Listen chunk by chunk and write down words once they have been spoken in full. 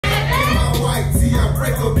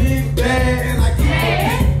break a big bag and I keep a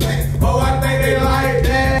big bag. Oh, I think they like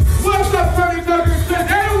that. What's up, Tony Tuckers?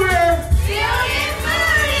 Everywhere.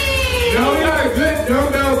 Yo, we got a good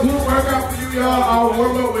dumbbell glute workout for you, y'all. Our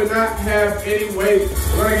warm-up will not have any weight.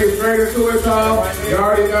 We're gonna get straight into it, y'all. You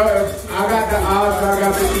already know if I got the odds, I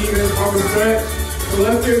got the even on the stretch. So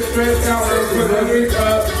let's get stretched out real quick. Let's reach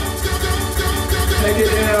up. Take it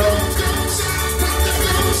down.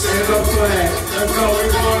 Hands up flat. Let's go. We're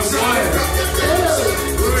going 1, 2,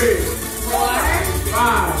 3, 4,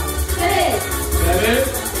 5, 6, 7,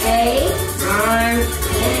 8, 9,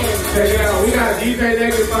 10. Check it out. We got DJ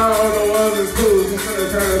Naked Fire on the ones and twos. He's gonna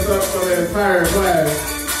turn us up for the entire class.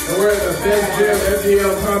 And we're at the best gym,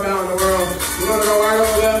 FGL compound in the world. We're gonna go right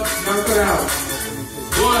over left, knock it out.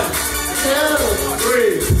 1, 2,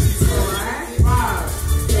 3, 4, 5,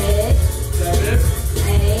 6, 7,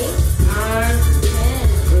 8, 9, 10.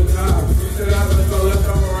 Good job. Reach it up. Let's go left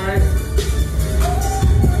over right.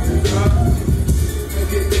 Good job.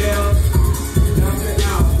 Take it down. Knock it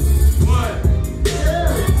out. 1, 2,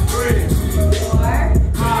 3, 4,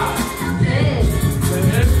 5, 6,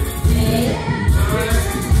 7, 8, 9,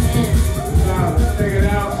 10. Good job. Let's take it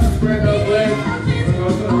out. Spread those legs. We're gonna go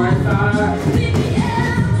to the right side.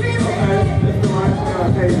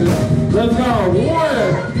 Let's go. 1,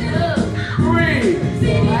 3,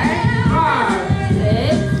 4, 5,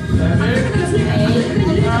 6, 7,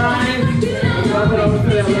 8, 9. Let's go over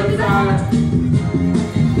to the left side.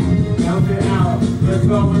 Bounce it out. Let's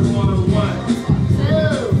go with 1, 2,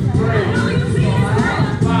 3, 4,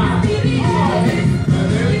 5, 6,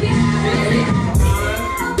 7, 8, 9.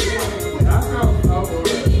 That's go over.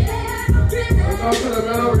 Let's go to the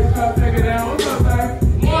middle. Reach up, take it down. What's up, man?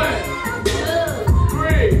 1,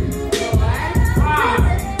 3, 4, 5,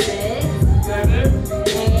 6, 7,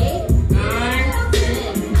 8, 9,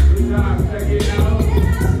 10. Good job. Check it out.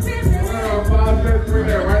 We're on 5 sets. Bring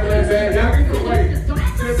that right leg back. Y'all get your weight.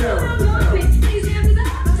 Sit down.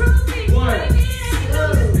 1,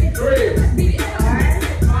 2, 3, 4,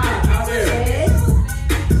 5. Out there.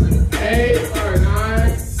 8, sorry,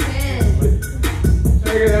 9, 10.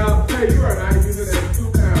 Check it out. Hey, you are not using that 2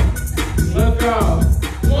 pounds. Let's go.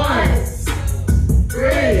 1,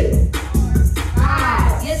 3,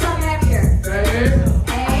 5. Get something heavier. 7,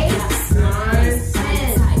 8, 9,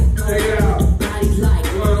 10. check it out.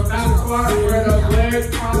 We're going to stop squat, spread those legs,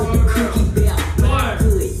 pop on the ground. 1,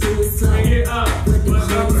 bring it up. What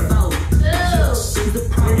number? 2.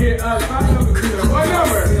 Bring it up. Stop jumping to it. What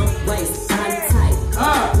number?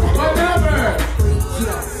 Up. What number?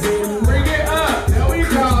 Bring it up. There we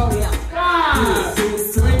go. 5.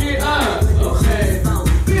 Bring it up. Okay.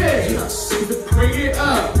 6. Bring it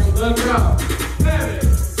up. Let's go. 7.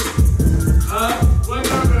 Up. What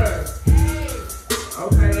number? 8.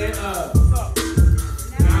 Okay, and up.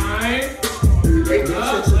 9.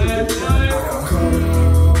 Up. Last one.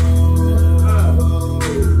 Up.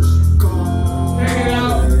 Take it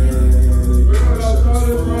out. We're gonna go throw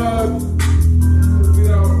this rug. We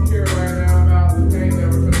don't care right now about the pain that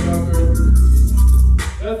we're gonna go through.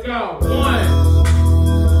 Let's go. 1.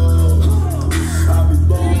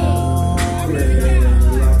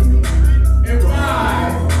 And 5,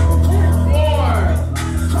 4,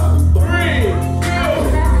 3, 2,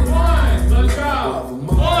 1. Let's go.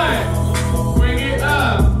 1. Bring it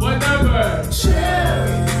up. What number?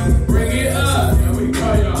 2. Bring it up. There we go,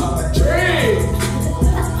 y'all. 3.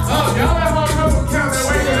 Oh, y'all at home couple count. They're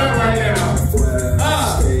waking up right now.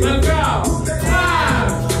 Up. Let's go.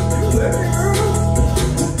 5. 6.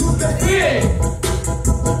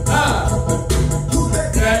 Up.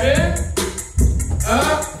 7.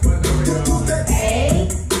 Up. What number, y'all? 8.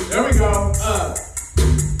 There we go. Up.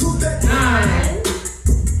 9.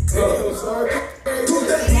 Oh, sorry.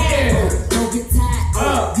 10.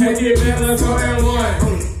 Up. Take it back. Let's go at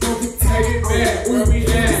 1. Take it back. Where we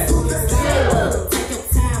at? 2.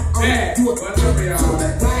 Back. What number, y'all?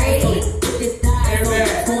 3. And back.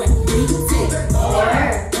 4.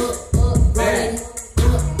 Back.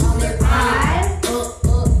 5.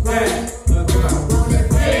 Back. Let's go.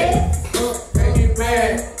 6. Take it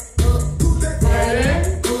back.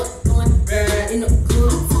 7. Back.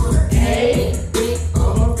 8.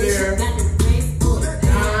 Almost there. 9.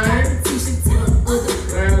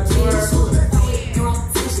 Last one.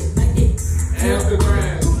 And the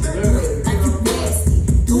ground. Literally.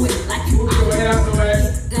 Move your weight out the way.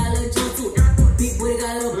 We're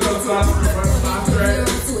gonna stop. Stretch.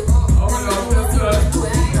 Open up.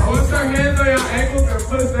 Put your hands on your ankles and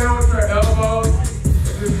put us down with your elbows.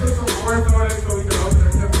 And just put some force on it so we can open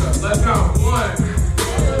our hips up. Let's go. 1,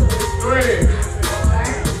 3,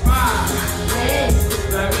 5, 6,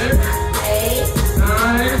 7, 8,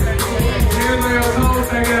 9. Hands on your toes.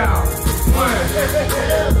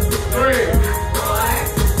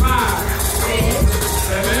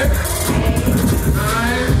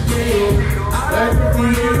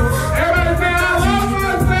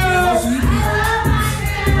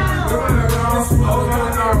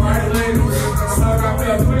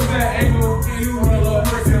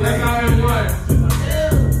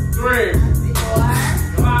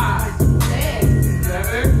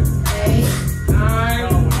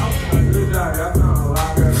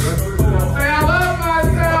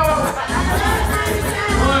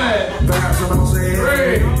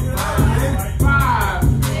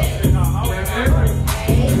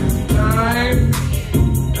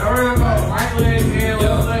 left leg in,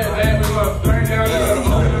 left leg back. We're going straight down the middle.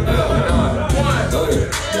 1, 2,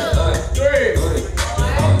 3,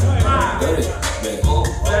 4, 5, 6,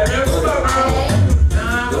 7. What's up, bro?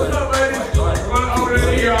 What's up, baby? Run over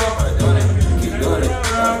there, y'all.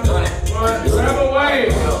 Grab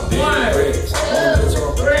away. 1,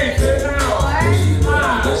 2, 3, sit down.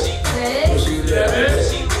 5, 6, 7,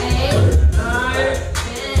 8, 9,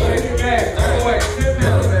 10. Take it back. Grab away. Sit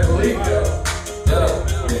down.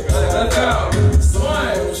 Let's go. 1,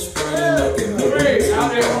 2, 3.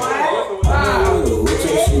 Out there. 5,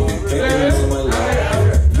 6, 7, 8,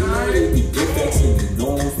 9.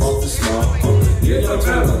 Get some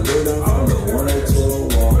better.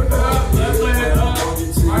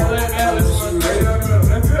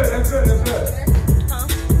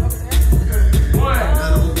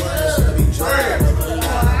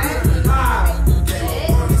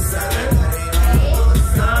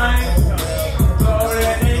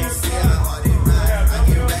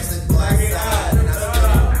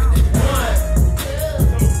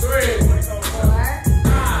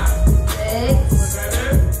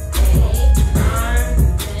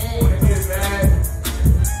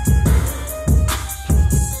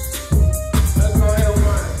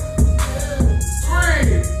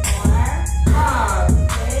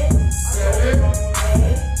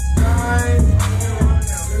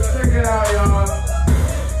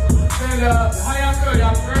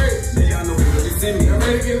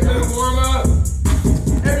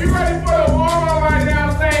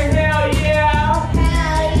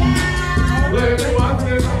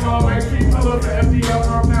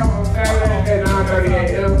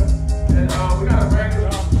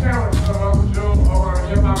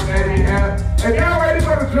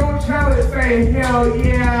 Hell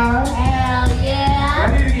yeah. Hell yeah.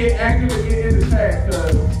 I need to get active and get in the chat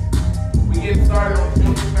because we get started on the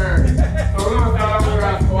turn. So we're going to start off with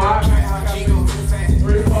our squats.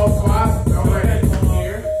 3, 4 squats. Y'all ready?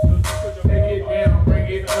 Here. Take it down. Bring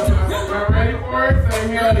it up. Y'all ready for it? Say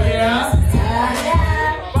hell yeah. Hell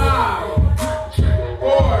yeah. 5,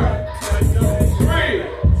 4, 3,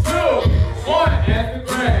 2, 1. At the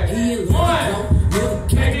grab. 1.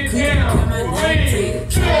 Take it down. 3,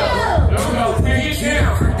 2. Take it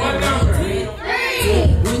down. 1 number. 3.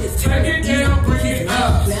 Take it down. Bring it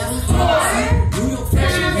up. 4. Take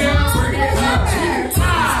it down. Bring it up.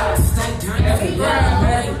 5. At the grab.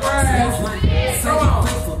 At the grab. Come on.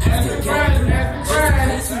 At the grab. At the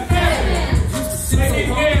grab. 7. Take it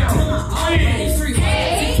down. 3.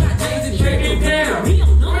 8. Take it down. 3.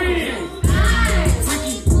 9.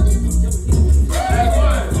 That's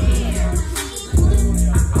 1.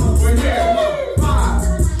 We're here. 5.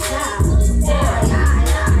 4,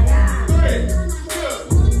 3,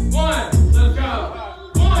 2, 1. Let's go.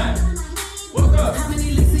 1. What's up?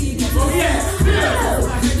 Oh yeah. 2.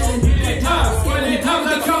 Get it up. Put it up.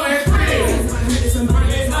 Let's go. And 3.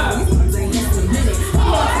 Bring it up. 4.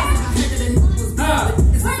 Up.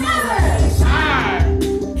 5.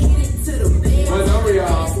 What number,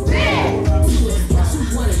 y'all? 6. 7.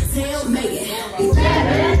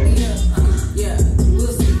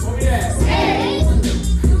 Oh yeah. 8.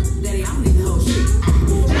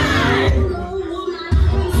 9.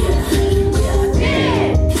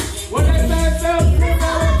 What that man says, 1.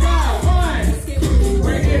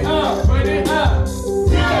 Bring it up, bring it up.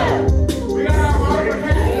 2. We got our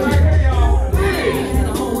multiplication right here, y'all. 3.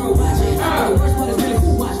 Up.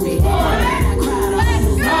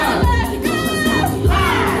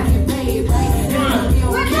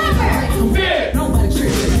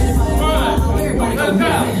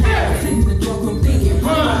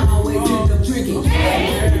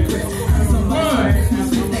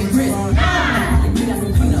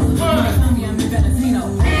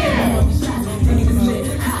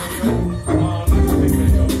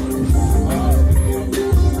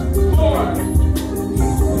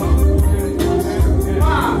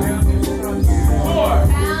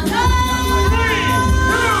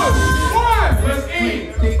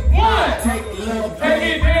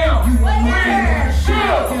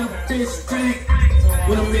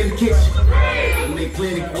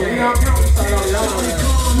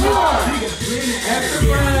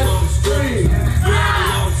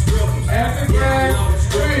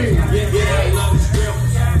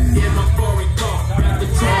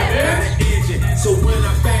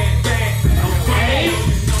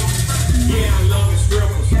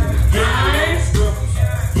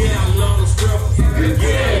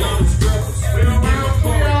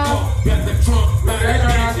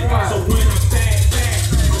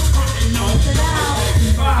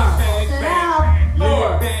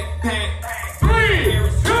 4. 3,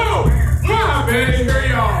 2,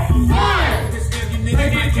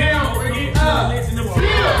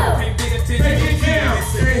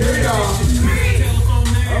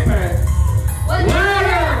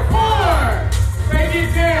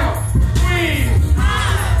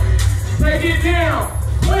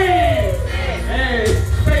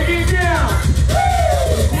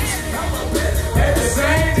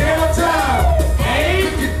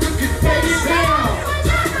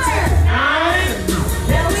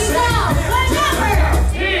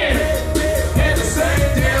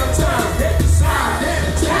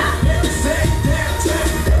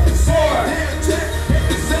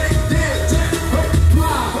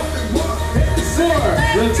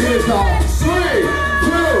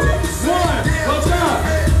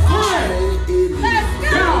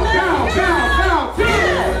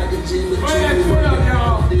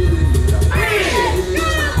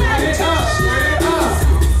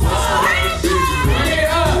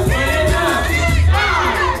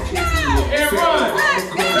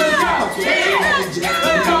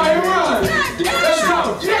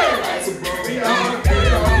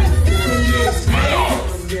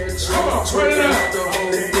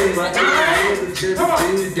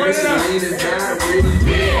 Bring it up. Bring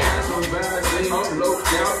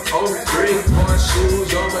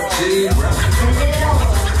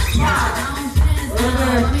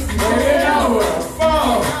it over.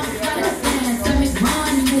 4.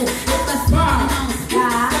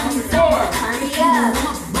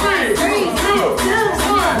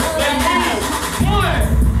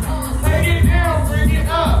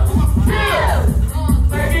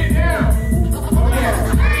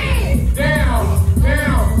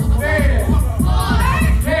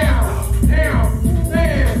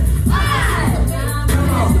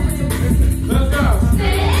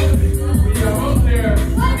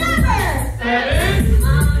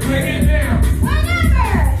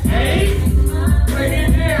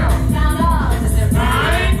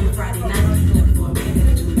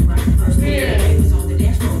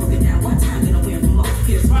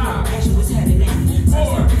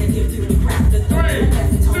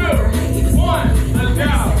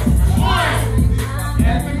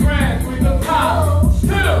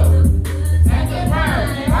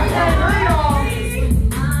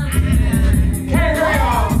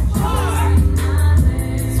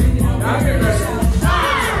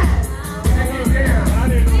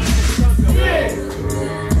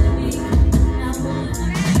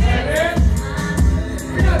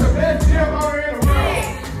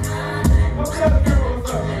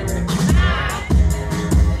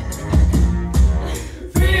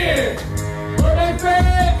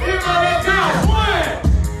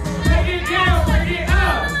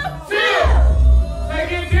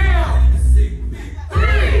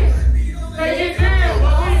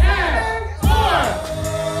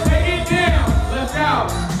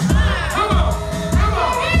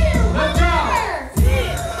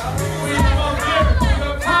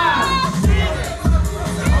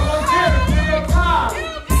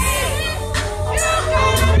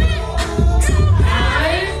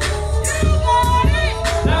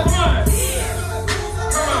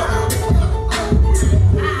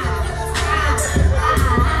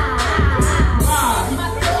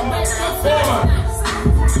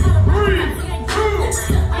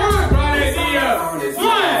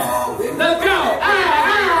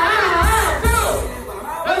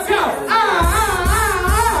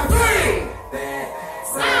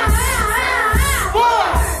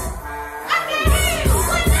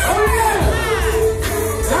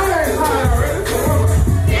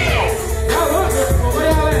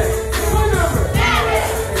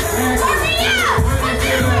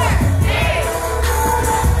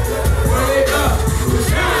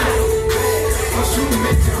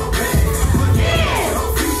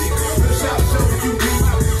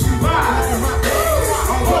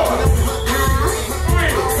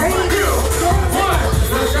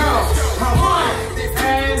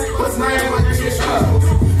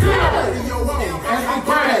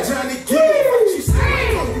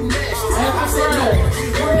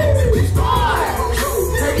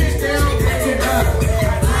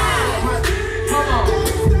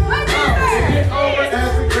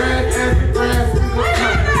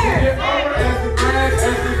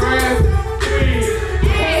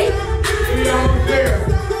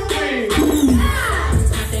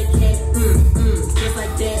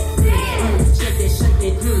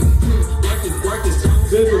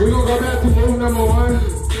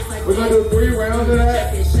 3 rounds of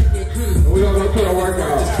that, and we're gonna go to the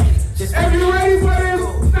workout. If you ready for this,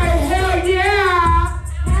 say hell yeah!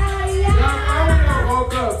 Hell yeah! Y'all already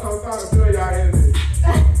woke up, so I'm trying to feel y'all energy.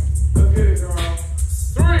 Let's get it, girl.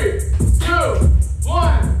 3, 2,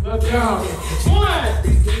 1, let's go. 1,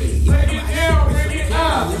 take it down, bring it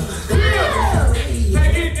up. 2,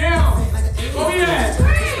 take it down. Oh yeah. 3,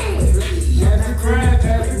 that's the grass,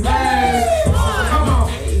 that's the grass. Come on,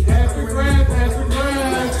 that's the grass, that's the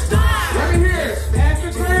grass. Let me hear it. That's the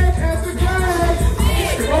grass, that's the grass.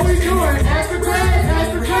 What we doing? That's the grass,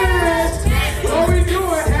 that's the grass. What we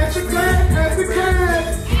doing? That's the grass, that's the grass.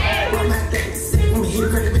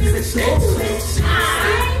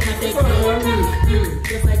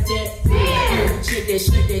 Just like that. Shake that,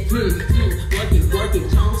 shake that. Working,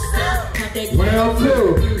 don't stop. Round 2.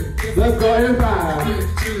 Let's go in 5.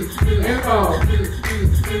 In 4.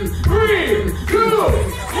 3, 2,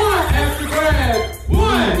 1. After grab. 1.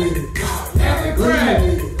 After grab.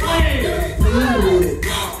 3.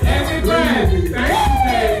 After grab. Thank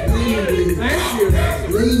you. Thank you.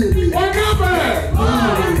 What number?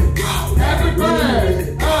 After grab.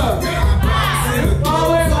 Up. It's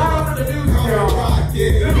always out for the music, y'all.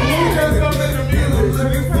 This is just something in the music. Let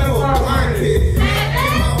me start learning.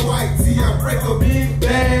 Break a big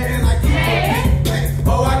bag and I keep a big bag.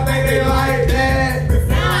 Oh, I think they like that.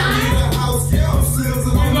 Before I leave the house, yeah, I'm sills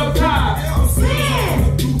on the top. Yeah, I'm sills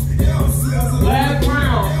on the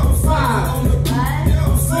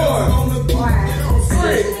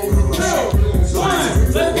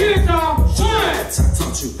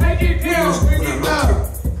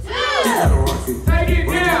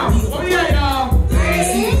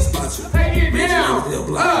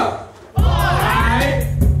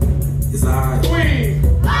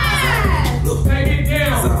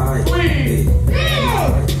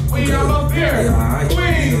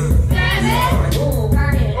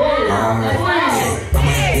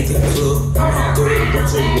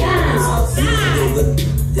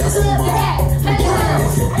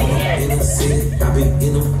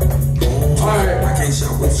Alright, let's get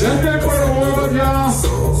for the world, y'all.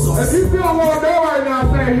 If you feel warmed up right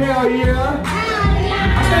now, say hell yeah. I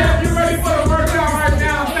said if you're ready for the workout right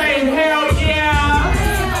now, say hell yeah.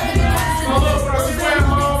 So look, for the people at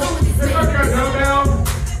home, pick up your dumbbell.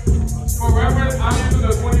 For reference, I'm using a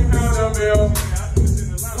 20-pound dumbbell.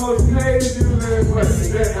 Coach K is using, what,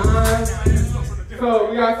 is that 9? So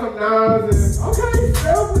we got some 9s and, okay,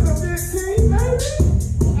 12 with a 15, baby.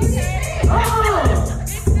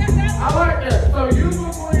 I like that. So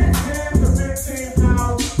usually 10 to 15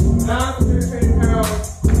 pounds, 9 to 15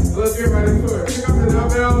 pounds. Let's get right into it. Pick up the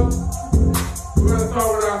dumbbell. We're going to start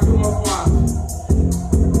with our sumo squats.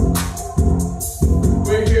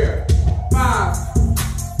 We're here. 5,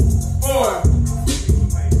 4,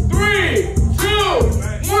 3,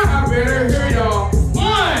 2, 1. I better hear y'all.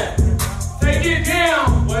 1. Take it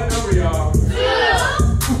down. What number, y'all? 2.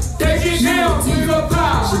 Take it down to the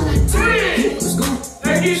top. 3.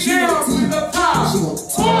 Take it down to the top.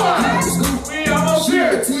 4. We almost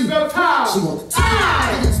here to the top.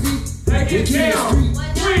 5. Take it down.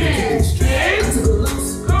 3. 6.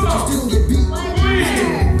 Come on. 3. Come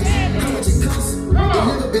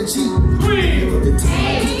on. 3.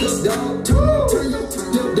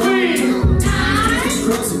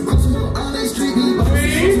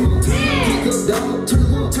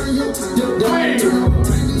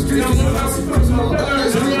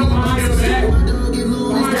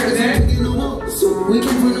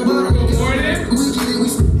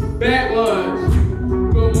 Back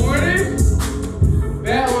lunge. Good morning.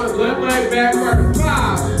 Back lunge. Left leg back first.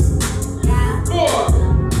 5, 4,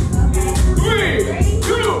 3,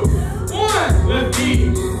 2, 1. Let's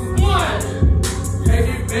eat. 1. Take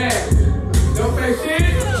it back. Don't say shit.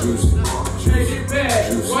 Take it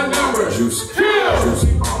back. 1 number. 2.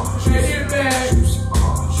 Take it back.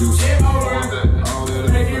 Get over.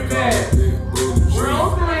 Take it back. We're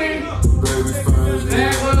on 3.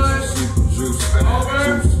 Back lunge. Over.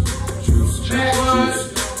 Back lunge.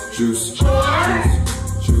 4.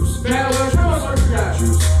 Back lunge. How much work you got?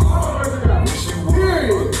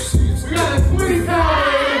 Period. We got a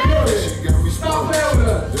 20-pounder in the building. Stop playing with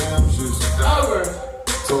us. Over.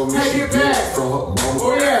 Take it back.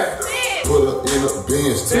 Oh yeah. Put her in a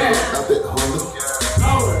bench. Take out that Honda.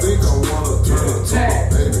 Over. Think I wanna turn it to my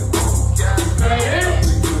baby mama.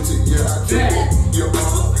 Yeah, I take your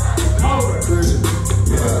mama. Over.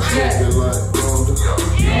 Yeah, been like Honda.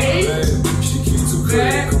 She keeps her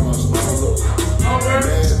credit cards all up. Over.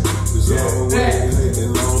 It's always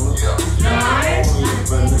hating on her. 9.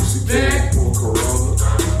 She can't pour Corona.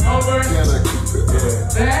 Over. Can I keep it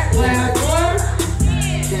up? Back. Last one.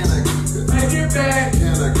 Can I keep it up? Take it back.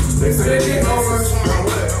 Can I keep it up? Take it over.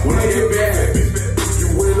 Take it back. You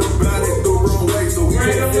went about it the wrong way, so we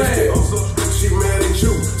can't fix it. She mad at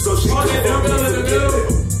you, so she Hold that dumbbell in the middle.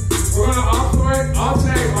 We're gonna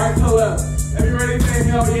alternate right to left. If you ready, say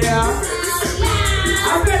hell yeah. I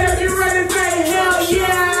said if you ready, say hell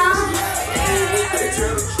yeah.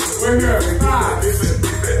 We're here. 5,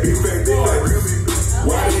 4,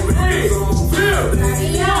 3, 2, 1.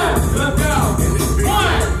 Let's go.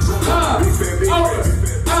 1. Up. Over.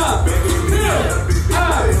 Up. 2.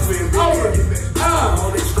 Up. Over. Up.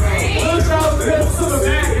 Let's go to the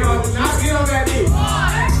back, y'all. Do not get on that knee.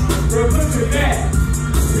 We'll push it back.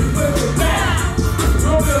 We push it back.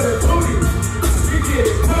 We'll build it booty. We get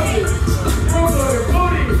it covered. We'll build it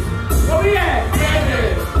booty. Where we at?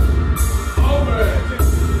 7. Over.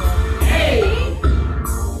 8.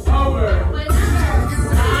 Over.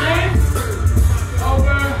 9. Over. 10.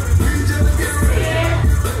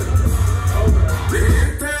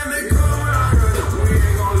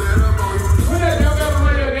 Put that dumbbell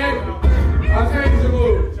behind your neck. I'll change the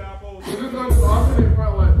move. We're just going to do alternate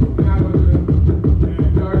front one. We're not going to do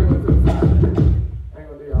this. You already went to the side. I ain't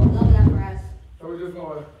going to do y'all. Love that for us. So we're just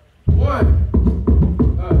going 1,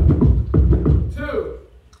 2.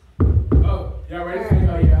 Oh, y'all ready? Say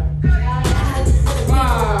hell yeah.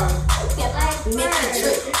 5,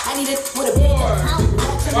 I need it with a 4.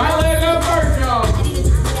 Right leg up first, y'all.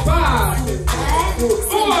 5, 4,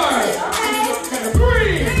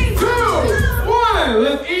 3, 2, 1.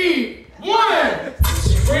 Let's eat. 1.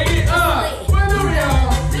 Bring it up. What number,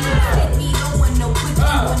 y'all? 3.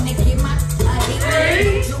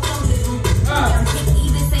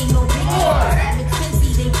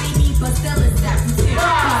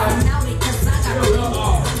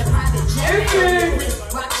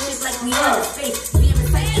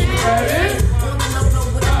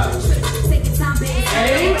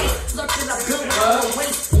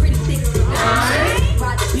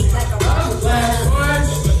 Last one.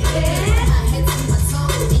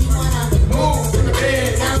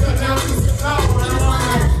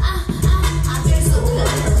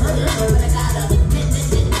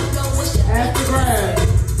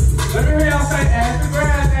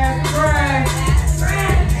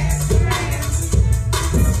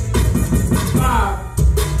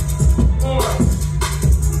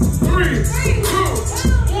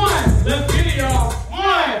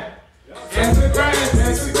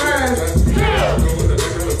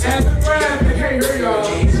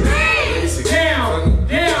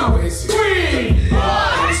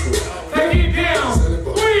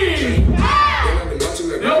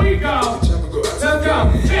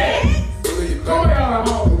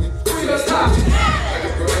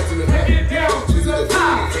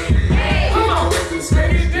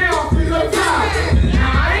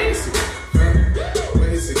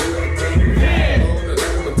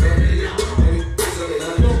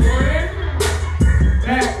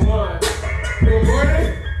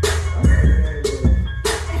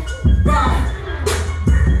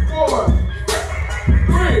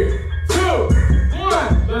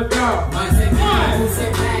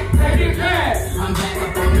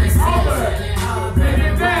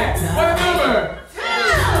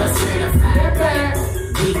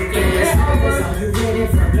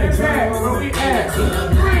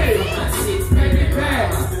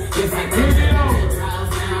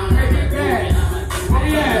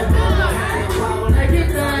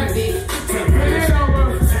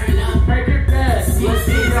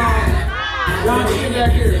 Y'all get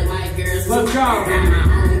back here. Let's go.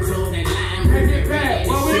 Take it back.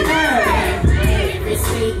 What we have?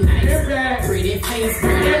 Get back. Get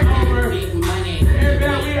over. Get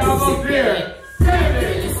back. We almost there.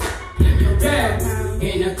 7. Back.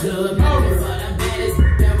 Over.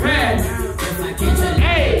 Back.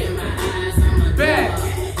 8. Back.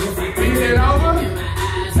 Bend it over.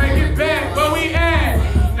 Take it back. Where we at?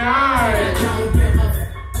 9.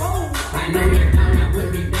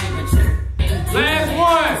 Last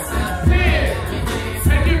one. 10.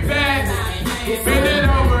 Take it back. Bend it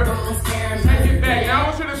over. Take it back. Now I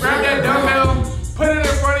want you to grab that dumbbell, put it in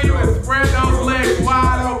front of you, and spread those legs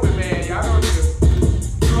wide open, man. Y'all don't need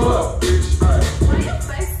to go up.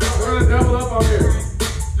 We're gonna double up on here.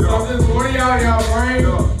 So I'm just warning y'all brain.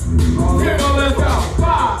 Here go, let's go.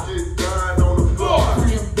 5, 4,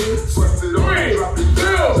 3,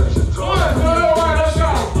 2, 1. Alright, let's go.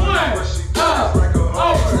 1, up,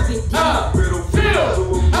 over, up, 2,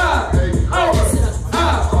 up, over,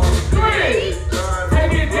 up, 3.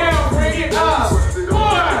 Take it down, bring it up.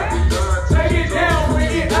 4. Take it down,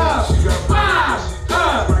 bring it up. 5,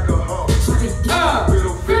 up, 6, up, and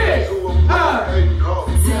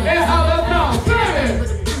up, let's go.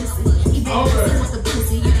 7, over,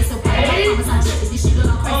 8,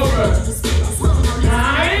 over,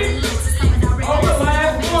 9, over,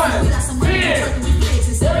 last one, 10.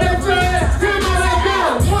 Let's go. Come on, let's go.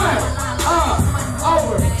 1, up,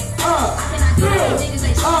 over, up, 2,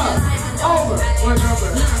 up, over. What number?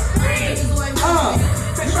 3, up.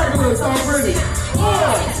 This record looks so pretty. 4.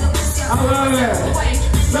 I love that.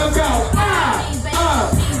 Let's go. 5, up,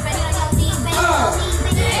 up.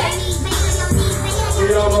 We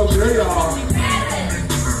almost there, y'all.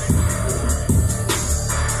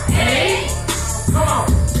 8. Come on.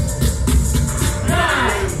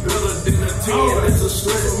 9. Over.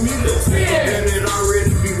 10.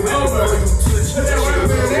 Over. Put that right up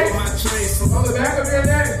in there. On the back of your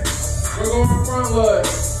neck. We're going for front leg.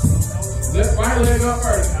 Left right leg up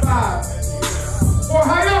first. 5, 4.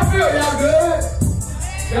 How y'all feel? Y'all good?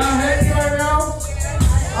 Y'all happy right now?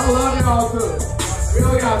 I love y'all too. We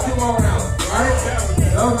only got 2 more rounds, right?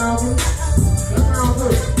 That's round 2. That's round 2.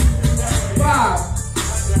 5,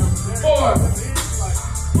 4,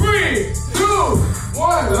 3, 2,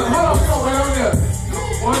 1. Hold on, we gonna wait on this.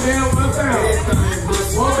 One down, one sound.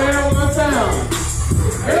 One down, one sound.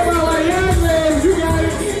 Everybody like, yes, man, you got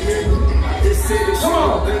it. Come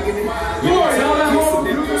on. Youre, y'all at home,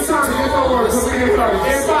 you can start to get the word, so we can start.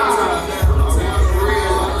 In 5,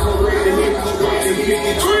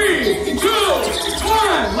 3, 2,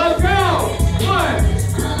 1. Let's go. 1,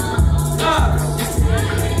 up,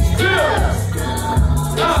 2,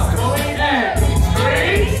 up. Where we at?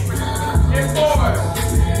 3, and 4.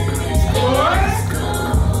 4 lunge.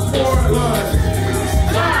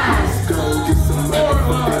 5, 4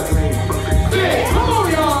 lunge. 6. Come on,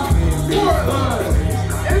 y'all. 4 lunge.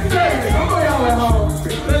 And 7. Come on, y'all at home.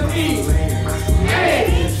 Let's eat. 8.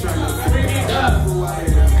 Bring it up. 9.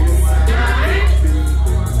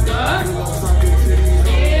 Up.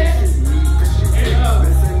 10. And up.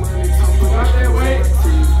 Got that weight.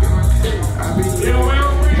 We're on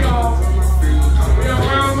round 3, y'all. We're on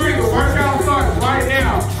round 3. The workout starts right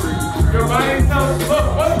now. Your body tells, look,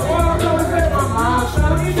 what's the one I'm telling you? My mom's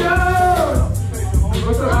telling me no.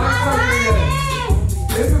 What's the body telling you?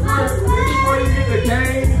 This is where you get the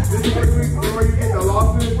gain. This is where you get the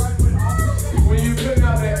losses. When you put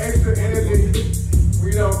out that extra energy, when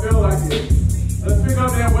you don't feel like it. Let's pick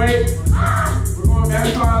up that weight. We're going back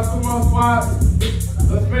to our sumo squats.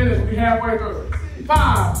 Let's finish. We halfway through.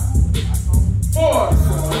 5, 4,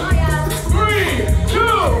 3, 2,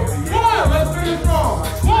 1. Let's finish strong.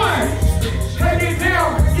 1. Take it down,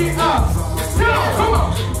 bring it up. 2, come on.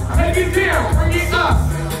 Take it down, bring it up.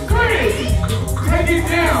 3. Take it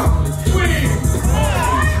down, squeeze.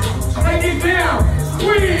 Take it down,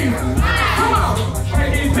 squeeze. Come on.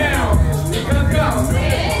 Take it down. Let's go.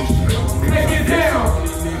 Take it down.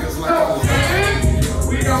 So, 7.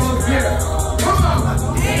 We almost there. Come on.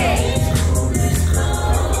 8.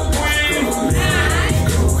 1.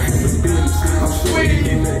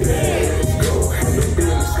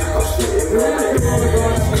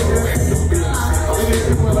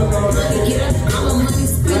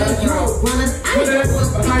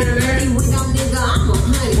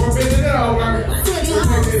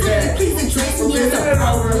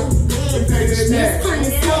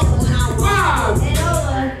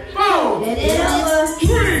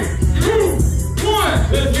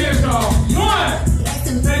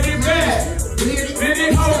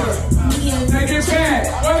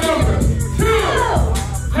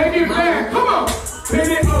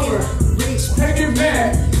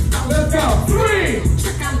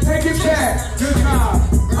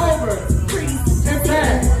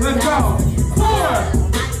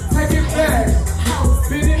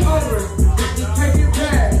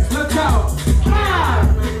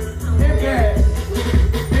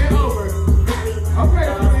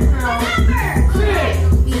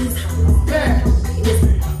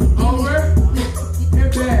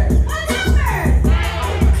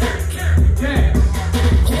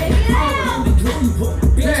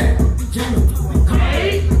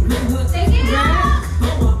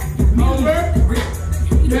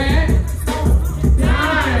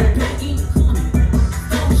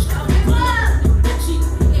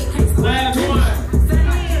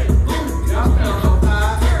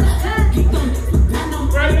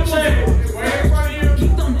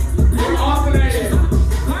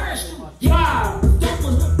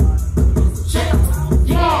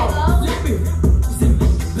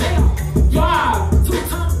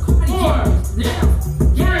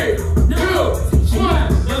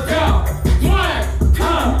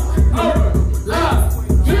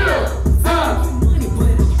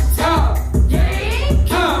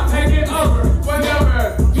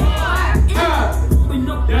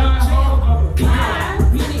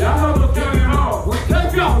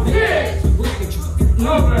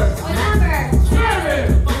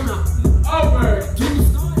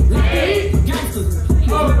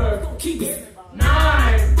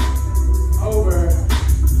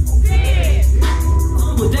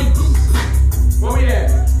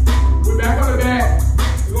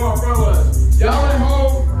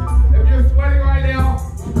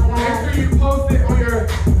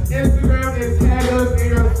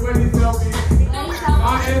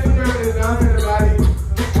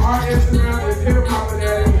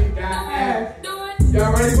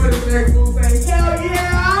 for this next move? Say, hell yeah!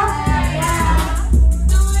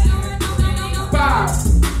 5,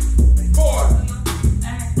 4,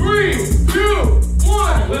 3, 2,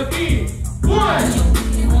 1. Let's eat. 1,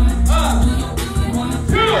 up,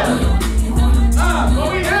 2, up. What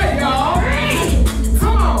we at, y'all?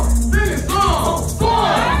 Come on, finish strong. 4,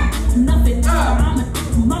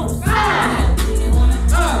 up, 5,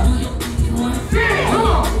 up, 6. Come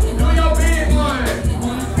on, do your big one.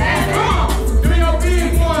 Come on, do your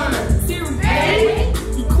big one. 8,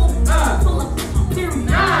 up,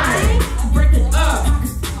 9, up,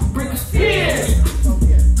 10,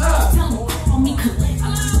 up.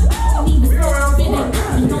 We go around 4.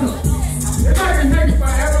 It's not gonna take for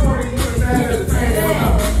everybody to do that at the same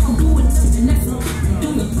time.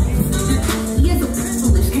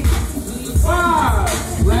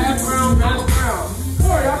 5. Last round, last round.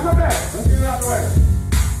 4, y'all come back. Let's get it out the way.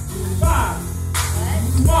 5,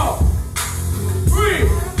 4, 3,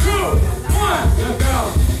 2, 1. Let's go.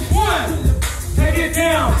 1. Take it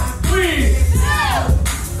down. 3.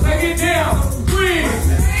 Take it down. 3.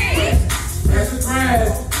 That's the grass.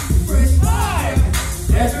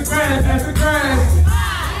 That's the grass. That's the grass.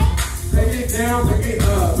 Take it down. Take it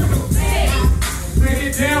up. Take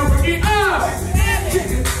it down. Take it up.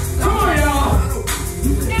 Come on, y'all.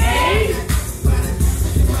 8.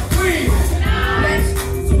 Squeeze.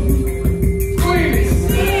 Squeeze.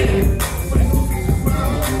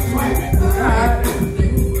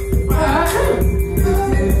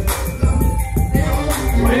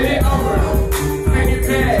 Bend it over. Take it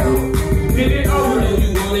back. Bend it over.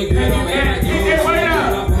 Take it back. Keep that weight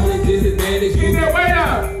up. Keep that weight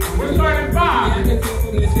up. We're starting 5,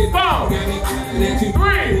 4,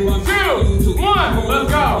 3, 2, 1. Let's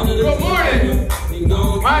go. Good morning.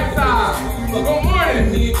 Right side. Good morning.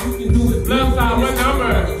 Left side. What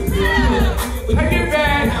number? Take it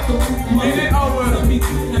back. Bend it over.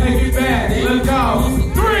 Take it back. Let's go.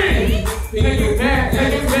 3. Take it back.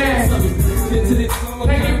 Take it back. Take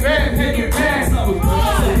it back. Take it back. Here. Take it back.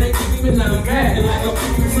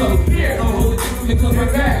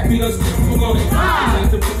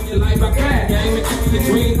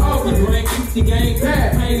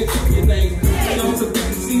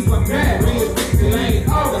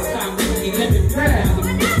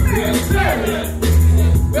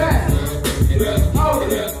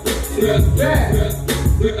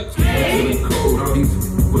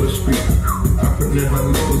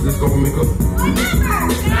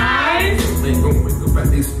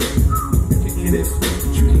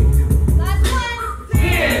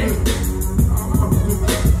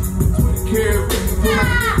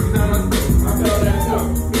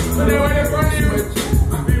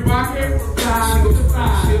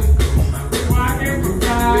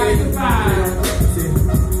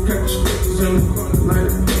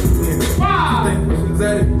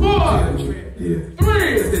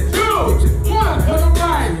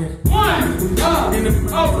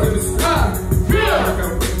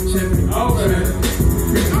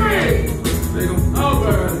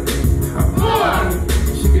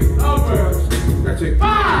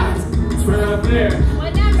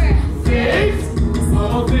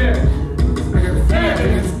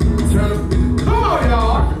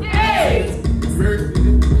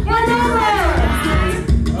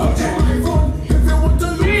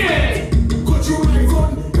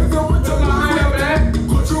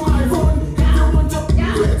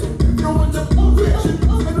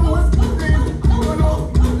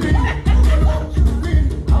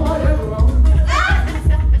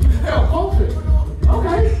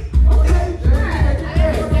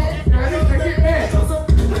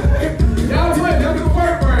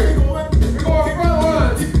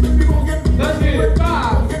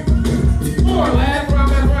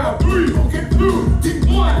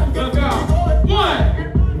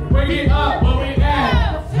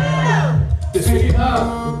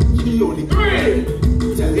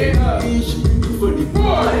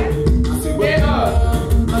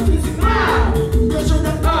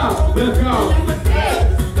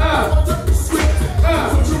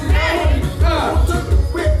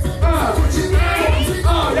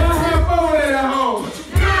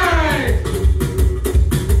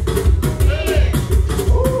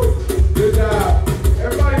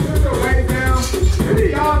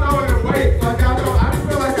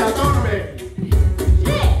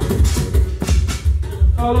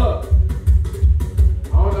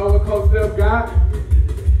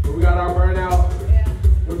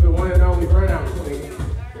 1 and only burnout.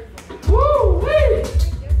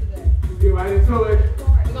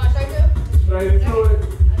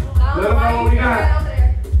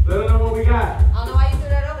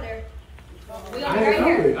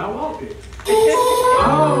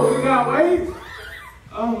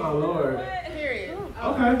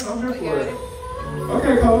 I'm here for it.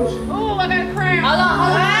 Okay, coach. Ooh, I got a cramp. Hold on.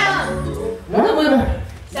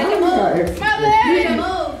 Second move. My leg.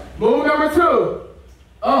 Move. Move number 2.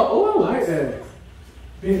 Oh, I like that.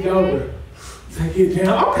 Bend over. Take it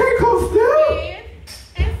down. Okay, coach, still.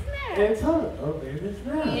 And snap. And tuck. Okay, and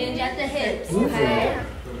snap. And just the hips. Okay.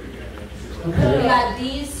 We got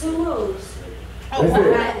these 2 moves. That's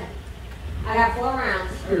it. I got 4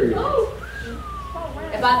 rounds. Period. Ooh.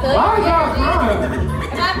 If I feel Why your y'all energy, crying?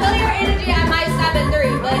 if I feel your energy, I might stop at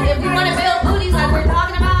 3. But if we want to build booties like we're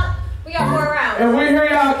talking about, we got 4 rounds. If we hear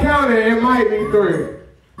y'all counting, it might be 3.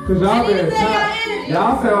 Cause y'all been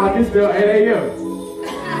y'all sound like it's still 8 a.m.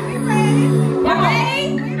 Y'all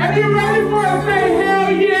ready? Are you ready for it? Say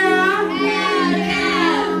hell yeah! Hell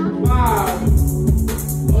yeah! 5.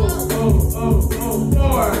 4. 5.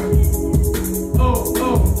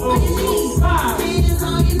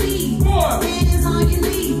 4.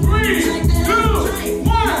 3, 2,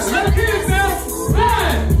 1. Let's get it, Bill. 1.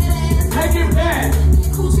 Take it back. 2.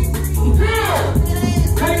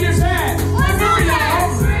 Take it back.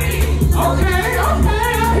 Okay,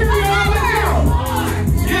 I hear y'all now.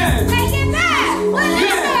 Yes. Take it back. What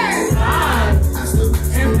number? 5.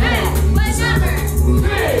 And back. What number?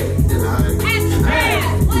 6. And back.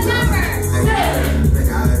 What number?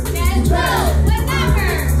 7. And 12. What number?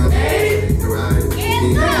 8. And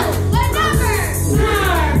 12. What number?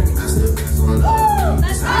 9. Let's go. What?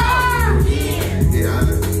 Let's go.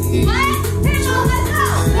 1.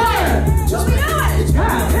 What we doing?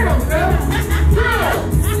 God damn, Bill.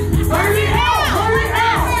 2. Burn it out.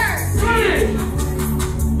 3.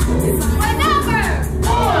 What number?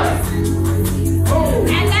 4.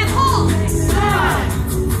 And that pull. 5.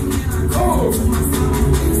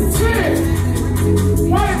 6.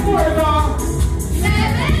 1 4, dog. 7.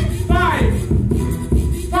 5.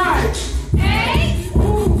 8.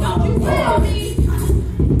 Don't you feel me?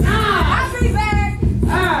 9. I'm pretty bad.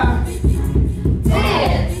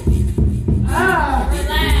 10.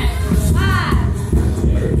 Relax. 5.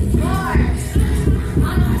 4.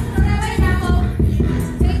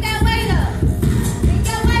 Take that weight up. Take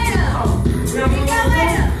that weight up. Take that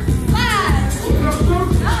weight up. 5.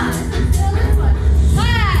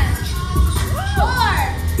 5. 4.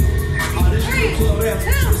 3.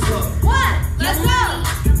 2. 1. Let's go.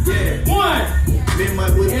 1. Then my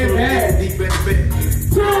whip And back. deep back.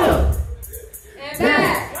 2. And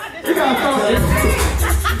back. You gotta throw it.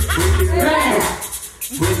 Back.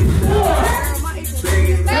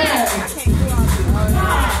 4. Back.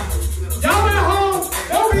 Y'all at home,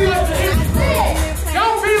 don't be like the empty coach.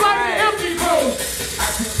 Don't be like the empty coach.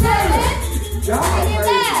 7. Y'all Take it crazy.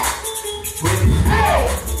 back.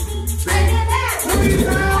 8. Take it back. 20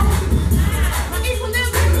 pounds.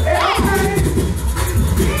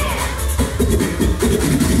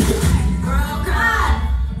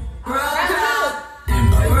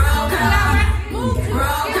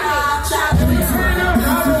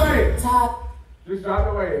 Just drop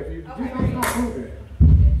the weight. If you just don't stop moving.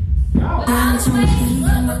 Y'all. Out the way.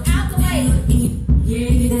 Look, out the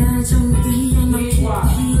way. Squat.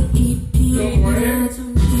 Go for it.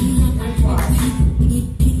 Squat.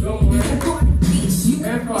 Go for it.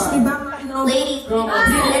 And squat. Ladies, Come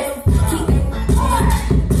on.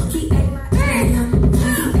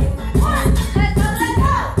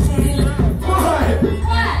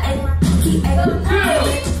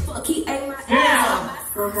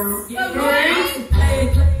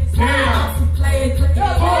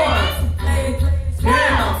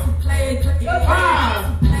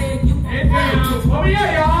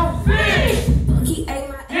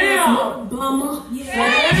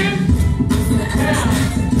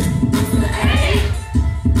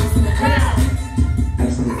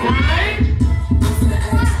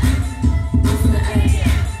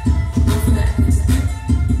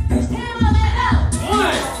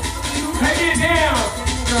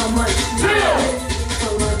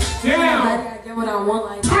 what I want,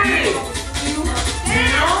 like.